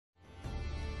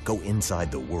Go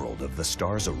inside the world of the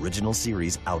Star's original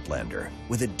series Outlander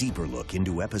with a deeper look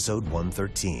into episode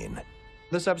 113.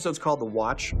 This episode's called The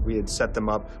Watch. We had set them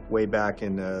up way back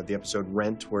in the episode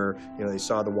Rent, where they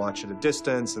saw the watch at a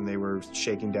distance and they were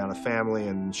shaking down a family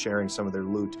and sharing some of their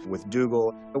loot with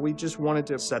Dougal. But we just wanted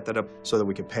to set that up so that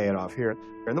we could pay it off here.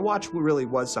 And the watch really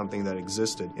was something that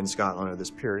existed in Scotland at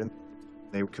this period.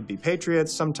 They could be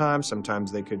patriots sometimes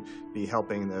they could be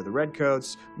helping the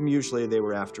redcoats. Usually they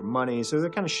were after money, so they're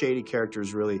kind of shady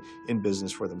characters really in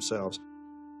business for themselves.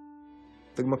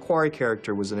 The MacQuarrie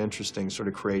character was an interesting sort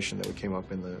of creation that we came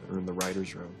up in the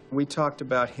writer's room. We talked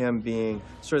about him being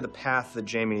sort of the path that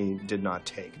Jamie did not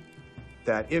take.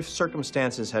 That if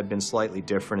circumstances had been slightly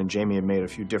different and Jamie had made a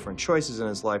few different choices in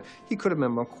his life, he could have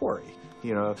been MacQuarrie.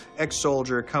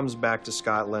 Ex-soldier, comes back to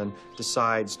Scotland,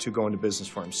 decides to go into business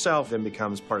for himself, then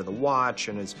becomes part of the Watch,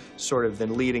 and is sort of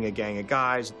then leading a gang of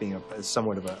guys, being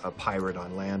somewhat of a pirate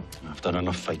on land. I've done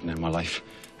enough fighting in my life.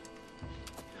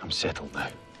 I'm settled now.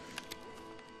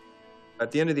 At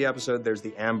the end of the episode, there's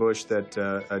the ambush that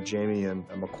Jamie and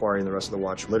MacQuarrie and the rest of the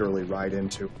Watch literally ride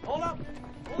into. Hold up!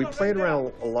 We played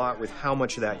around a lot with how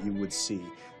much of that you would see.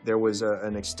 There was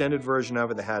an extended version of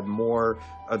it that had more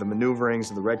of the maneuverings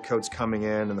and the redcoats coming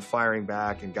in and the firing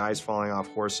back and guys falling off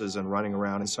horses and running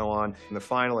around and so on. In the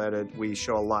final edit, we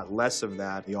show a lot less of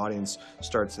that. The audience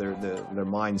starts their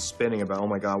minds spinning about, oh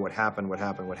my God, what happened,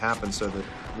 so the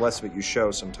less of it you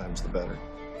show, sometimes the better.